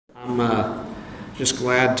I'm just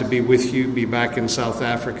glad to be with you, be back in South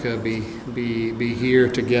Africa, be here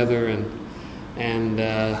together, and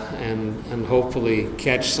hopefully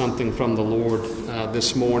catch something from the Lord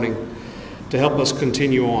this morning to help us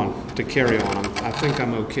continue on, to carry on. I think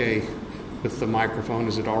I'm okay with the microphone.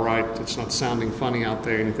 Is it all right? It's not sounding funny out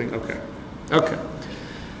there, anything? Okay.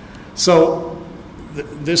 So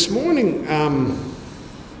this morning,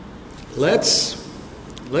 let's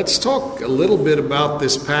talk a little bit about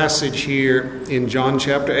this passage here in John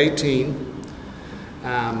chapter 18.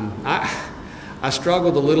 I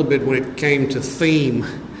struggled a little bit when it came to theme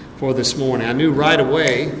for this morning. I knew right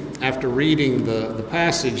away after reading the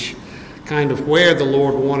passage kind of where the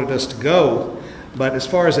Lord wanted us to go, but as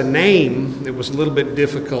far as a name, it was a little bit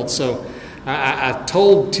difficult. So I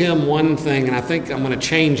told Tim one thing, and I think I'm going to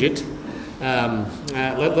change it.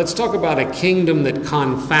 Let's talk about a kingdom that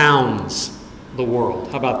confounds the world.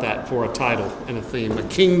 How about that for a title and a theme? A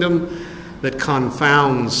kingdom that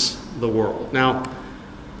confounds the world. Now,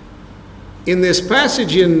 in this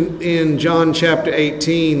passage in John chapter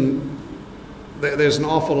 18, there's an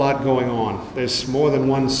awful lot going on. There's more than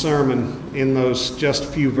one sermon in those just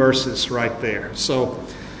few verses right there. So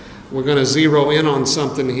we're going to zero in on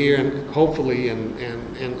something here and hopefully and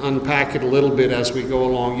unpack it a little bit as we go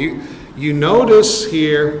along. You notice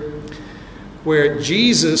here where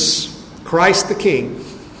Jesus, Christ the King,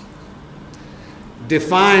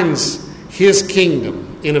 defines his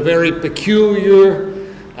kingdom in a very peculiar,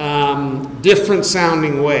 different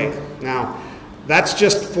sounding way. Now, that's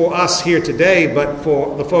just for us here today, but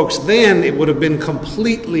for the folks then, it would have been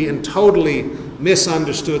completely and totally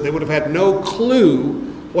misunderstood. They would have had no clue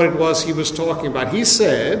what it was he was talking about. He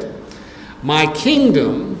said, "My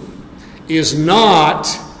kingdom is not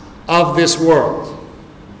of this world."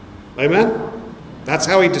 Amen? That's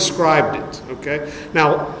how he described it, okay?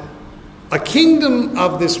 Now, a kingdom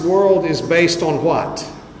of this world is based on what?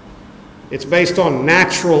 It's based on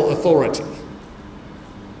natural authority.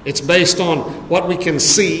 It's based on what we can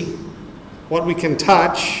see, what we can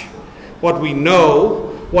touch, what we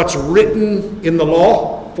know, what's written in the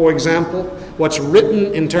law, for example, what's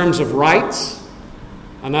written in terms of rights.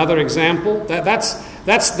 Another example, that's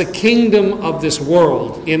the kingdom of this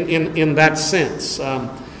world in that sense.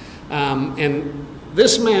 And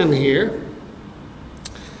this man here,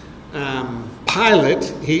 Pilate,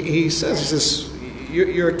 he says,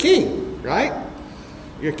 you're a king, right?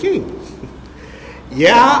 You're a king.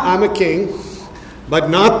 Yeah, I'm a king, but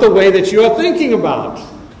not the way that you're thinking about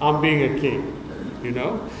I'm being a king, you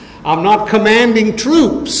know? I'm not commanding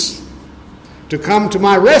troops to come to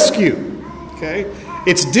my rescue, okay?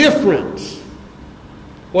 It's different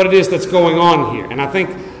what it is that's going on here. And I think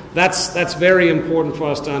that's very important for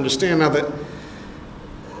us to understand. Now that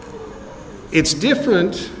it's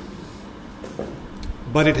different,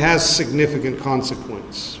 but it has significant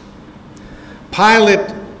consequence. Pilate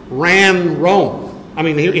ran Rome. I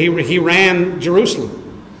mean, he ran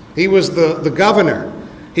Jerusalem. He was the governor.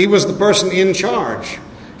 He was the person in charge.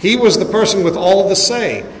 He was the person with all the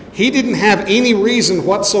say. He didn't have any reason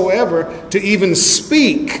whatsoever to even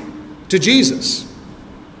speak to Jesus,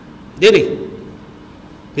 did he?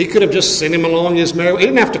 He could have just sent him along his merry way. He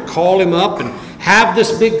didn't have to call him up and have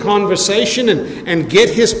this big conversation and get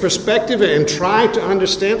his perspective and try to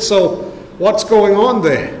understand. So what's going on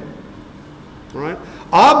there? All right?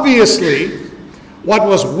 Obviously, what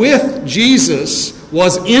was with Jesus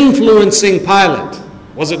was influencing Pilate,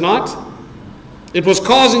 was it not? It was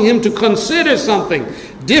causing him to consider something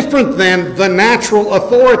different than the natural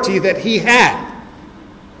authority that he had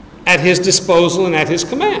at his disposal and at his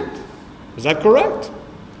command. Is that correct?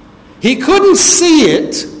 He couldn't see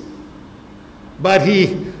it, but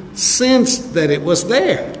he sensed that it was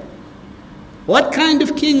there. What kind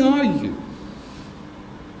of king are you?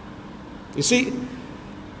 You see,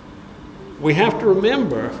 we have to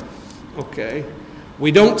remember, okay,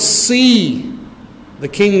 we don't see the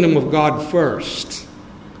kingdom of God first.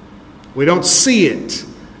 We don't see it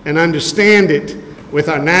and understand it with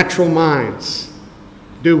our natural minds,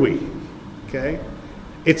 do we? Okay?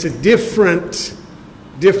 It's a different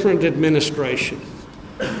administration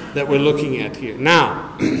that we're looking at here.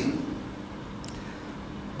 Now,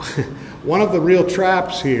 one of the real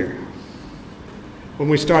traps here when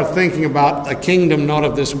we start thinking about a kingdom not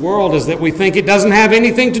of this world is that we think it doesn't have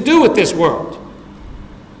anything to do with this world.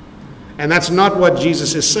 And that's not what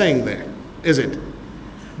Jesus is saying there, is it?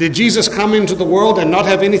 Did Jesus come into the world and not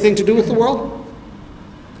have anything to do with the world?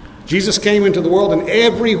 Jesus came into the world, and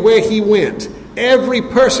everywhere he went, every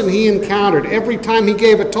person he encountered, every time he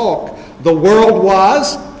gave a talk, the world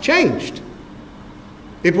was changed.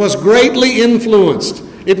 It was greatly influenced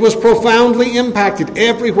It was profoundly impacted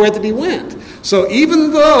everywhere that he went. So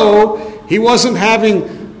even though he wasn't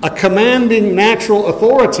having a commanding natural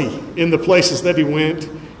authority in the places that he went,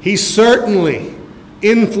 he certainly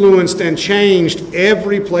influenced and changed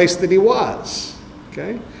every place that he was.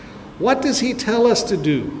 Okay? What does he tell us to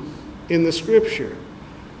do in the Scripture?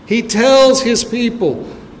 He tells his people,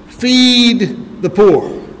 feed the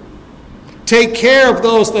poor. Take care of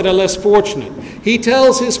those that are less fortunate. He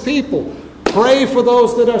tells his people, pray for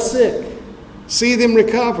those that are sick. See them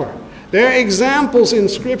recover. There are examples in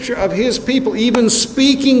Scripture of his people even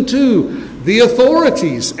speaking to the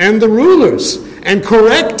authorities and the rulers and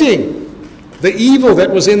correcting the evil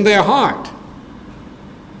that was in their heart.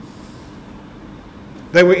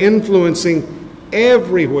 They were influencing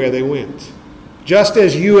everywhere they went, just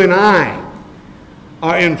as you and I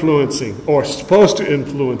are influencing, or supposed to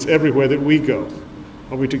influence, everywhere that we go.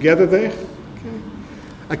 Are we together there? Okay.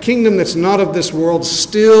 A kingdom that's not of this world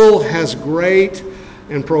still has great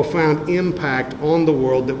and profound impact on the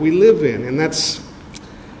world that we live in. And that's,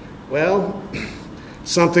 well,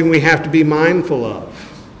 something we have to be mindful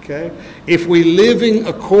of. Okay? If we're living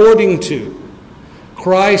according to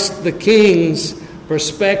Christ the King's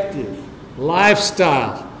perspective,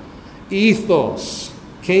 lifestyle, ethos,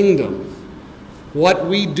 kingdom, what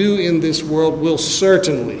we do in this world will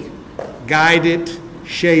certainly guide it,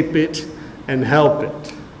 shape it, and help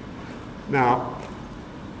it. Now,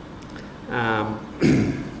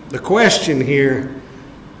 the question here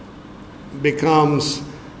becomes,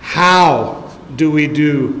 how do we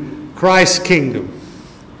do Christ's kingdom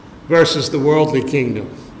versus the worldly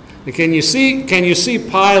kingdom? And can you see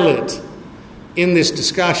Pilate in this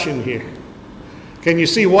discussion here? Can you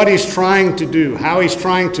see what he's trying to do, how he's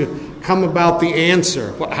trying to come about the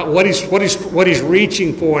answer, what he's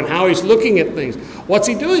reaching for, and how he's looking at things? What's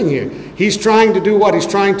he doing here? He's trying to do what? He's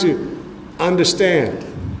trying to understand.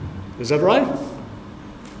 Is that right?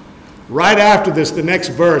 Right after this, the next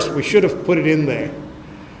verse, we should have put it in there.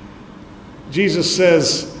 Jesus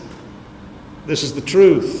says, this is the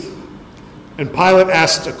truth. And Pilate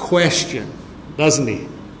asks a question, doesn't he?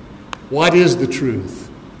 What is the truth?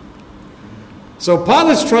 So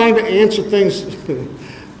Pilate's trying to answer things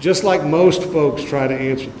just like most folks try to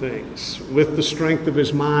answer things, with the strength of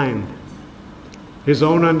his mind, his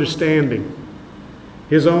own understanding,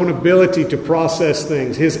 his own ability to process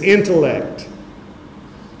things, his intellect.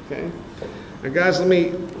 Okay? Now guys,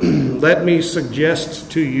 let me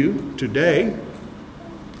suggest to you today,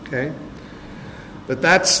 okay,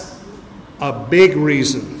 that's a big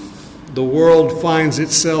reason the world finds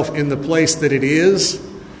itself in the place that it is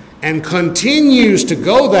and continues to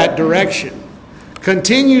go that direction,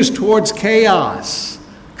 continues towards chaos,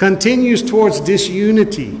 continues towards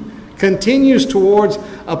disunity, continues towards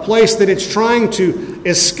a place that it's trying to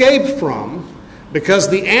escape from because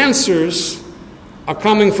the answers are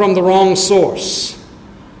coming from the wrong source.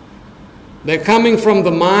 They're coming from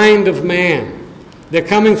the mind of man. They're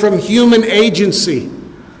coming from human agency.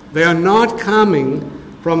 They are not coming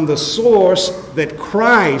from the source that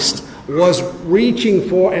Christ was reaching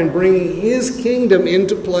for and bringing his kingdom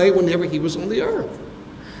into play whenever he was on the earth.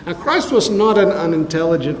 Now, Christ was not an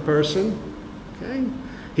unintelligent person. Okay?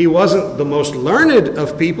 He wasn't the most learned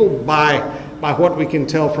of people by what we can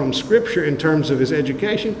tell from Scripture in terms of his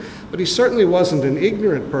education, but he certainly wasn't an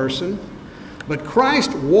ignorant person. But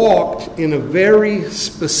Christ walked in a very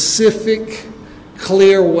specific,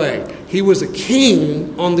 clear way. He was a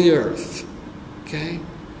king on the earth. Okay?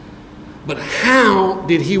 But how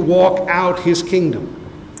did he walk out his kingdom?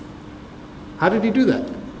 How did he do that?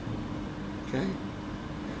 Okay?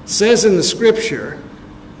 It says in the Scripture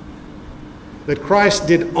that Christ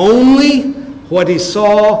did only what he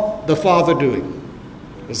saw the Father doing.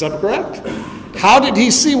 Is that correct? How did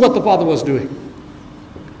he see what the Father was doing?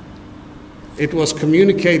 It was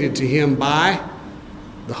communicated to him by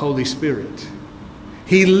the Holy Spirit.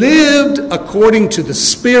 He lived according to the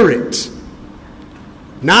Spirit,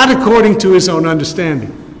 not according to his own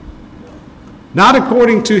understanding, not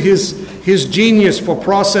according to his genius for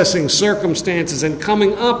processing circumstances and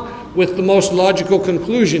coming up with the most logical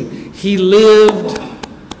conclusion. He lived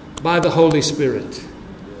by the Holy Spirit.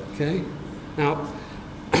 Okay? Now,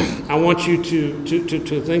 I want you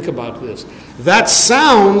to think about this. That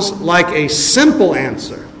sounds like a simple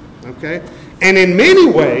answer. Okay? And in many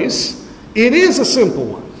ways, it is a simple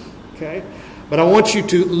one. Okay? But I want you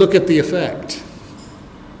to look at the effect.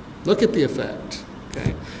 Look at the effect.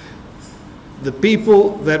 Okay? The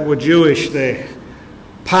people that were Jewish there,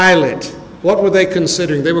 Pilate, what were they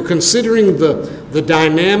considering? They were considering the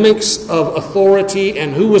dynamics of authority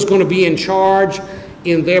and who was going to be in charge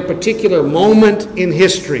in their particular moment in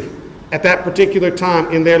history. at that particular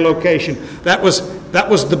time in their location. That was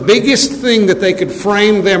the biggest thing that they could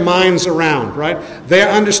frame their minds around, right? Their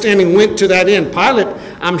understanding went to that end. Pilate,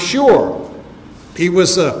 I'm sure, he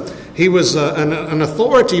was an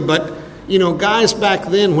authority, but guys back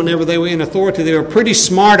then, whenever they were in authority, they were pretty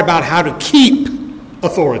smart about how to keep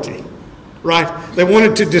authority, right? They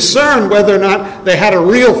wanted to discern whether or not they had a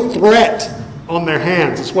real threat on their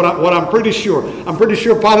hands. That's what I'm pretty sure. I'm pretty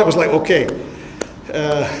sure Pilate was like, okay,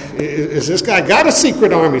 is this guy got a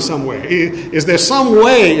secret army somewhere? Is there some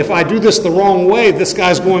way, if I do this the wrong way, this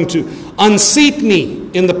guy's going to unseat me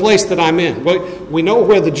in the place that I'm in? Well, we know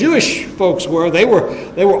where the Jewish folks were. They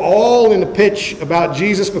were all in a pitch about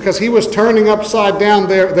Jesus because he was turning upside down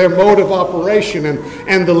their mode of operation,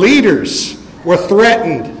 and the leaders were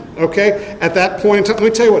threatened. Okay, at that point in time,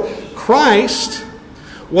 let me tell you what, Christ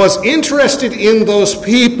was interested in those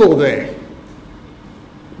people there.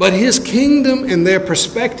 But his kingdom and their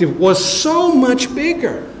perspective was so much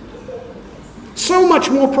bigger, so much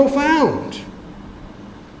more profound.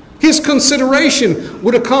 His consideration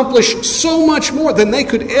would accomplish so much more than they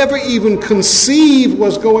could ever even conceive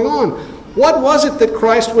was going on. What was it that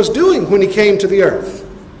Christ was doing when he came to the earth?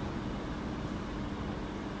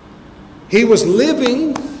 He was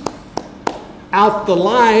living out the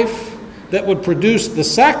life that would produce the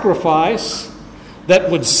sacrifice that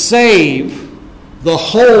would save the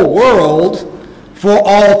whole world for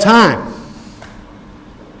all time.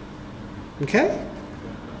 Okay?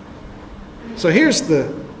 So here's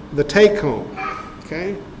the take home.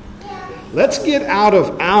 Okay? Let's get out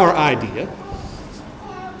of our idea.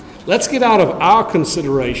 Let's get out of our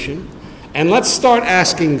consideration, and let's start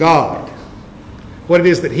asking God what it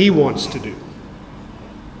is that he wants to do.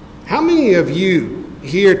 How many of you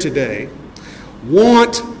here today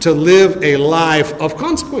want to live a life of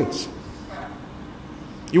consequence?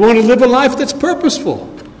 You want to live a life that's purposeful.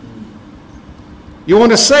 You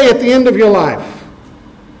want to say at the end of your life,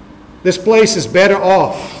 this place is better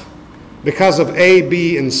off because of A,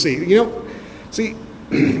 B, and C. See,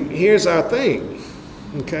 here's our thing,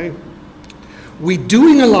 okay? We're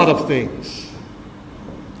doing a lot of things,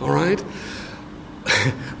 all right?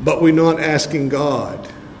 But we're not asking God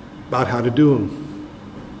about how to do them,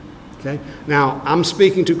 okay? Now, I'm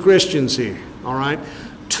speaking to Christians here, all right?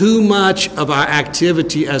 Too much of our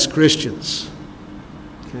activity as Christians,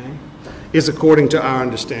 okay, is according to our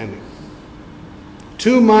understanding.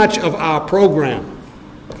 Too much of our program,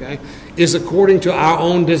 okay, is according to our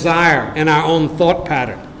own desire and our own thought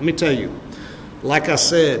pattern. Let me tell you, like I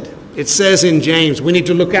said, it says in James, we need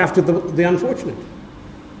to look after the unfortunate.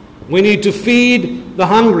 We need to feed the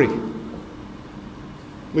hungry.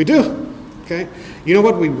 We do, okay? You know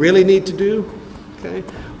what we really need to do? Okay?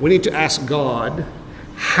 We need to ask God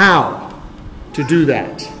how to do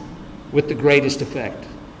that with the greatest effect.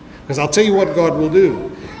 Because I'll tell you what God will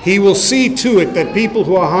do. He will see to it that people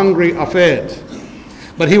who are hungry are fed.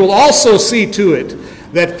 But he will also see to it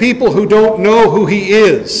that people who don't know who he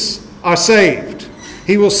is are saved.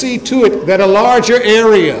 He will see to it that a larger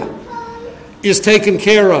area is taken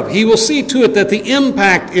care of. He will see to it that the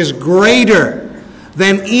impact is greater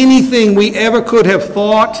than anything we ever could have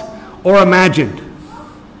thought or imagined.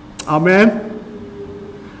 Amen?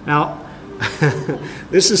 Now,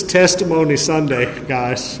 this is Testimony Sunday,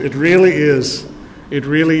 guys. It really is. It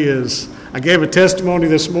really is. I gave a testimony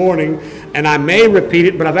this morning, and I may repeat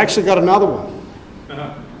it, but I've actually got another one.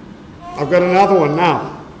 I've got another one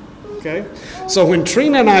now. Okay? So when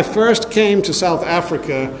Trina and I first came to South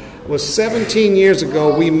Africa, was 17 years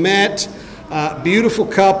ago, we met a beautiful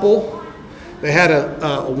couple. They had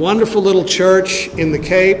a wonderful little church in the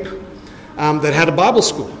Cape that had a Bible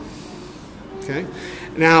school. Okay?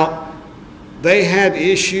 Now, they had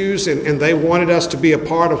issues, and they wanted us to be a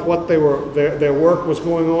part of what their work was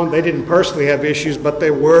going on. They didn't personally have issues, but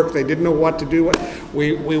their work, they didn't know what to do.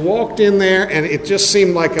 We walked in there, and it just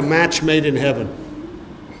seemed like a match made in heaven.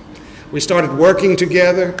 We started working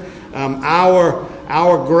together.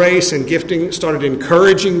 Our grace and gifting started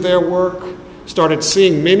encouraging their work, started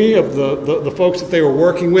seeing many of the folks that they were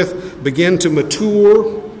working with begin to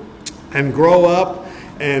mature and grow up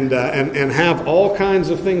and have all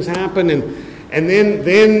kinds of things happen. And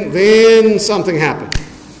then something happened.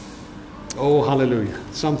 Oh, hallelujah.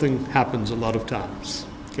 Something happens a lot of times.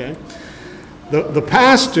 Okay? The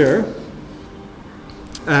pastor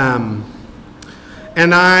and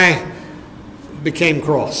I became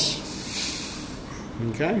cross.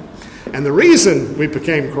 Okay? And the reason we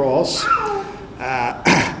became cross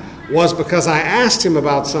was because I asked him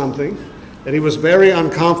about something that he was very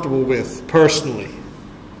uncomfortable with personally.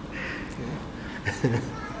 Okay?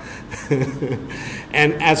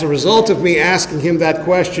 And as a result of me asking him that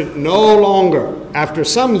question, no longer, after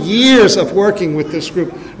some years of working with this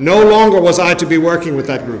group, no longer was I to be working with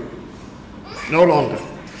that group. No longer.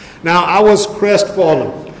 Now, I was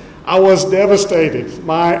crestfallen. I was devastated.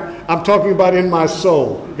 I'm talking about in my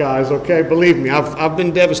soul, guys, okay? Believe me, I've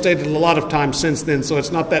been devastated a lot of times since then, so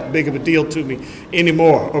it's not that big of a deal to me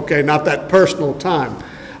anymore, okay? Not that personal time.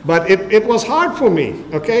 But it was hard for me,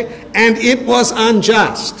 okay? And it was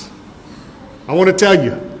unjust. I want to tell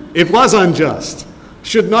you, it was unjust.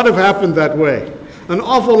 Should not have happened that way. An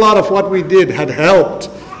awful lot of what we did had helped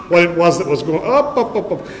what it was that was going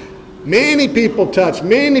up. Many people touched,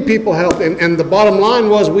 many people helped, and the bottom line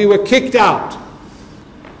was we were kicked out.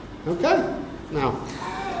 Okay? Now,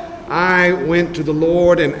 I went to the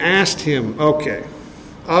Lord and asked him, okay,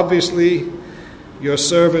 obviously your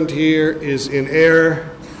servant here is in error,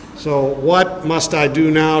 so what must I do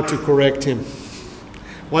now to correct him?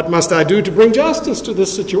 What must I do to bring justice to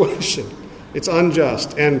this situation? It's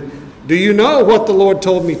unjust. And do you know what the Lord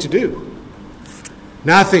told me to do?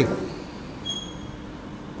 Nothing.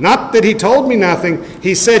 Not that he told me nothing.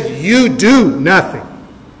 He said, you do nothing.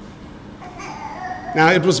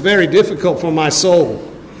 Now, it was very difficult for my soul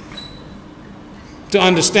to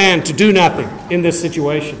understand, to do nothing in this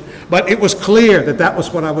situation. But it was clear that that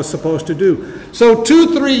was what I was supposed to do. So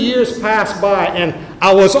 2-3 years passed by, and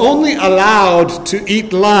I was only allowed to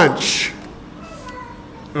eat lunch,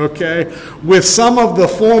 okay, with some of the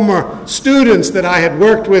former students that I had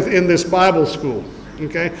worked with in this Bible school.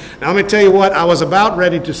 Okay? Now, let me tell you what, I was about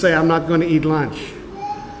ready to say I'm not going to eat lunch.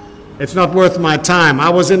 It's not worth my time. I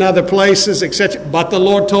was in other places, etc., but the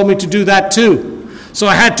Lord told me to do that too. So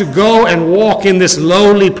I had to go and walk in this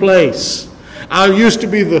lowly place. I used to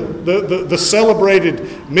be the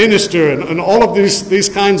celebrated minister and all of these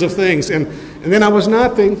kinds of things. And then I was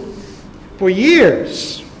nothing for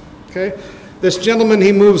years. Okay? This gentleman,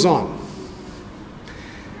 he moves on.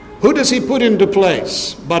 Who does he put into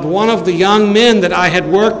place but one of the young men that I had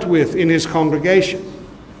worked with in his congregation?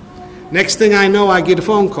 Next thing I know, I get a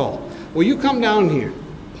phone call. Will you come down here?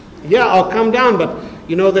 Yeah, I'll come down, but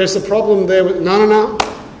you know, there's a problem there. No.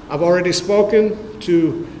 I've already spoken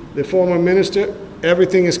to the former minister.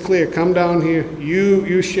 Everything is clear. Come down here.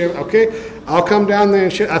 You share. Okay, I'll come down there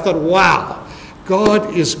and share. I thought, wow,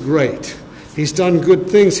 God is great. He's done good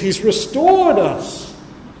things. He's restored us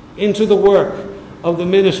into the work of the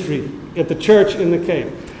ministry at the church in the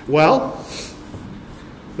Cape. Well,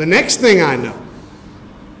 the next thing I know,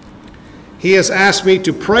 he has asked me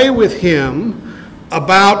to pray with him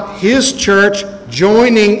about his church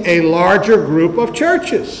joining a larger group of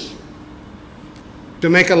churches. To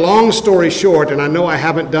make a long story short, and I know I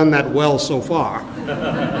haven't done that well so far,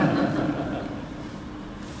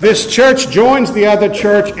 this church joins the other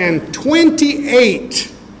church, and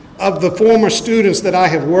 28 of the former students that I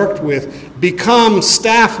have worked with become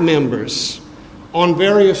staff members on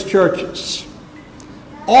various churches,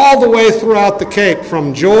 all the way throughout the Cape,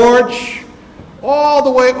 from George all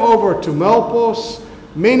the way over to Melpos,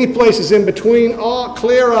 many places in between, all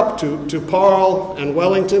clear up to Paarl and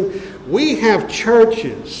Wellington. We have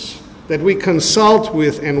churches that we consult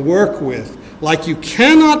with and work with like you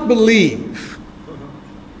cannot believe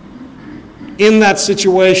in that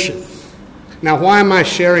situation. Now, why am I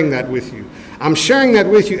sharing that with you? I'm sharing that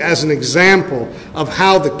with you as an example of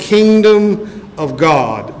how the kingdom of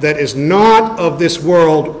God that is not of this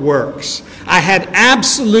world works. I had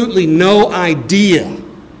absolutely no idea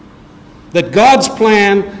that God's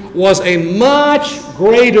plan was a much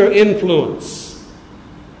greater influence,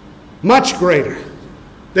 much greater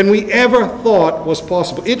than we ever thought was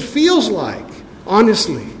possible. It feels like,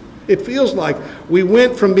 honestly, it feels like we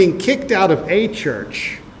went from being kicked out of a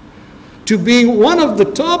church to being one of the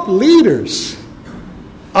top leaders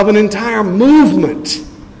of an entire movement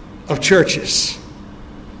of churches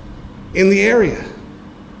in the area.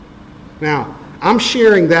 Now, I'm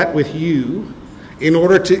sharing that with you in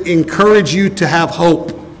order to encourage you to have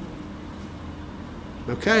hope.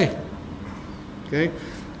 Okay?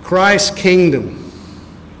 Christ's kingdom.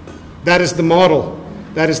 That is the model.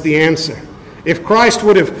 That is the answer. If Christ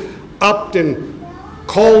would have upped and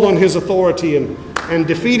called on his authority and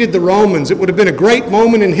defeated the Romans, it would have been a great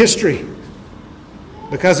moment in history.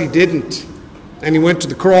 Because he didn't. And he went to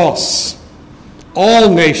the cross.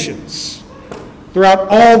 All nations, throughout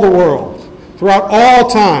all the world, throughout all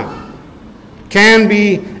time, can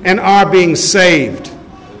be and are being saved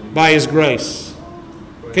by his grace.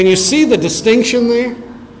 Can you see the distinction there?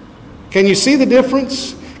 Can you see the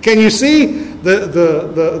difference? Can you see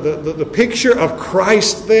the picture of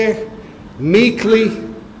Christ there,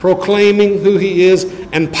 meekly proclaiming who he is,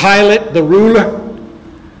 and Pilate, the ruler,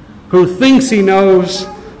 who thinks he knows,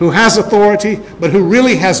 who has authority, but who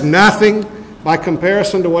really has nothing by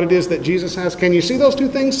comparison to what it is that Jesus has. Can you see those two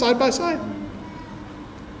things side by side?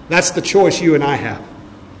 That's the choice you and I have.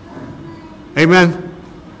 Amen?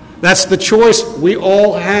 That's the choice we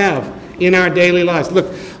all have in our daily lives.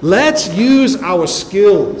 Look, let's use our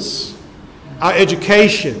skills, our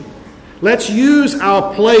education. Let's use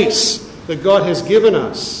our place that God has given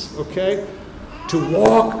us, okay, to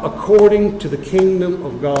walk according to the kingdom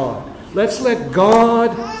of God. Let's let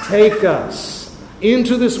God take us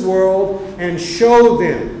into this world and show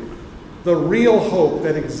them the real hope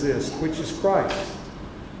that exists, which is Christ.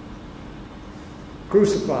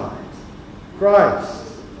 Crucified. Christ.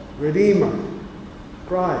 Redeemer.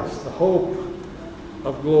 Christ. The hope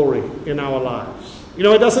of glory in our lives. You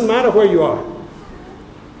know, it doesn't matter where you are.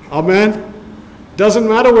 Amen? Doesn't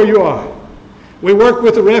matter where you are. We work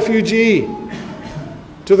with a refugee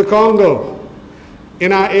to the Congo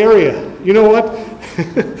in our area. You know what?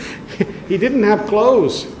 He didn't have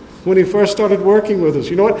clothes when he first started working with us.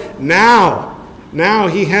 You know what? Now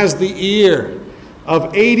he has the ear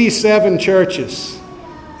of 87 churches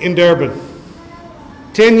in Durban.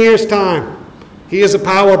 10 years' time, he is a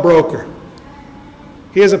power broker.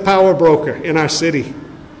 He is a power broker in our city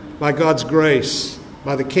by God's grace,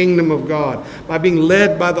 by the kingdom of God, by being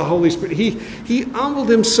led by the Holy Spirit. He humbled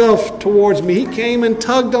himself towards me. He came and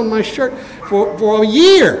tugged on my shirt for a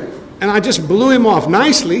year, and I just blew him off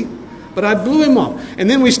nicely, but I blew him off. And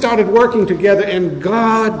then we started working together, and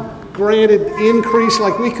God granted increase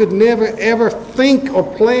like we could never, ever think or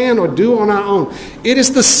plan or do on our own. It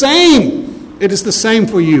is the same. It is the same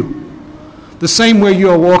for you. The same way you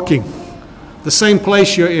are walking. The same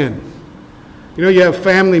place you're in. You know, you have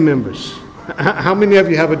family members. How many of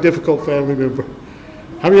you have a difficult family member?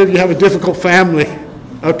 How many of you have a difficult family?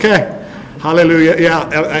 Okay. Hallelujah. Yeah,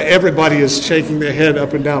 everybody is shaking their head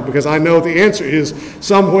up and down because I know the answer is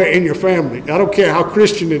somewhere in your family. I don't care how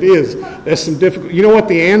Christian it is. There's some difficult. You know what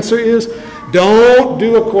the answer is? Don't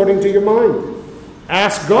do according to your mind.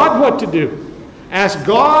 Ask God what to do. Ask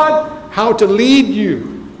God how to lead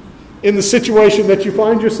you in the situation that you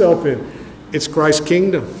find yourself in. It's Christ's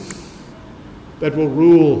kingdom that will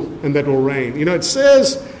rule and that will reign. You know, it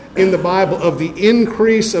says in the Bible of the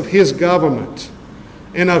increase of his government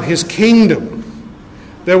and of his kingdom,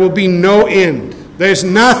 there will be no end. There's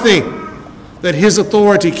nothing that his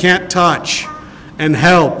authority can't touch and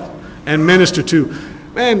help and minister to.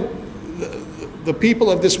 Man, the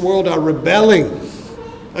people of this world are rebelling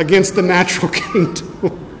against the natural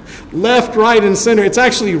kingdom. Left, right, and center. It's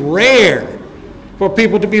actually rare for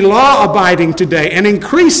people to be law-abiding today, and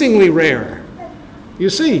increasingly rarer. You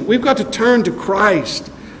see, we've got to turn to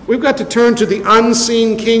Christ. We've got to turn to the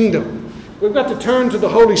unseen kingdom. We've got to turn to the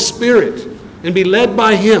Holy Spirit and be led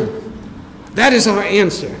by him. That is our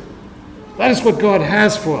answer. That is what God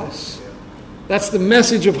has for us. That's the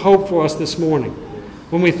message of hope for us this morning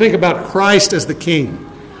when we think about Christ as the King.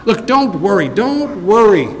 Look, don't worry. Don't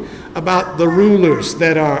worry about the rulers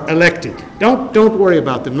that are elected. Don't worry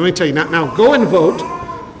about them. Let me tell you. Now go and vote.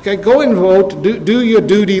 Okay, go and vote. Do your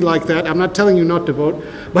duty like that. I'm not telling you not to vote,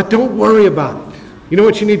 but don't worry about it. You know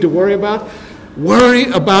what you need to worry about? Worry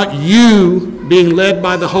about you being led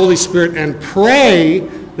by the Holy Spirit and pray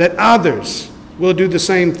that others will do the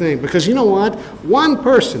same thing. Because you know what? One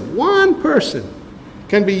person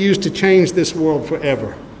can be used to change this world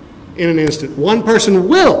forever in an instant. One person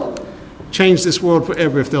will change this world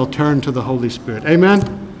forever if they'll turn to the Holy Spirit. Amen?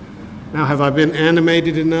 Now, have I been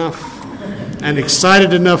animated enough and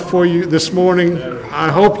excited enough for you this morning? I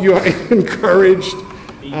hope you are encouraged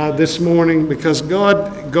this morning because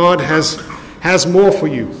God has more for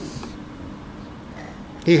you.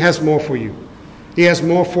 He has more for you. He has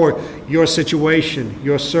more for your situation,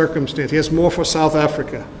 your circumstance. He has more for South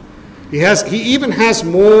Africa. He even has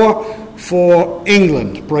more for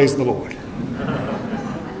England, praise the Lord.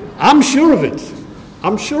 I'm sure of it.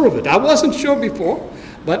 I'm sure of it. I wasn't sure before,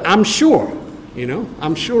 but I'm sure. You know,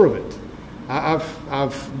 I'm sure of it.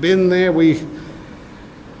 I've been there.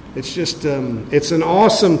 It's just it's an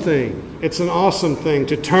awesome thing. It's an awesome thing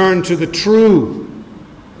to turn to the true,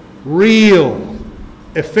 real,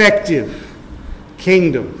 effective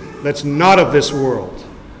kingdom that's not of this world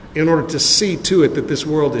in order to see to it that this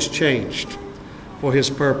world is changed for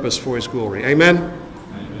his purpose, for his glory. Amen?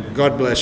 Amen. God bless you.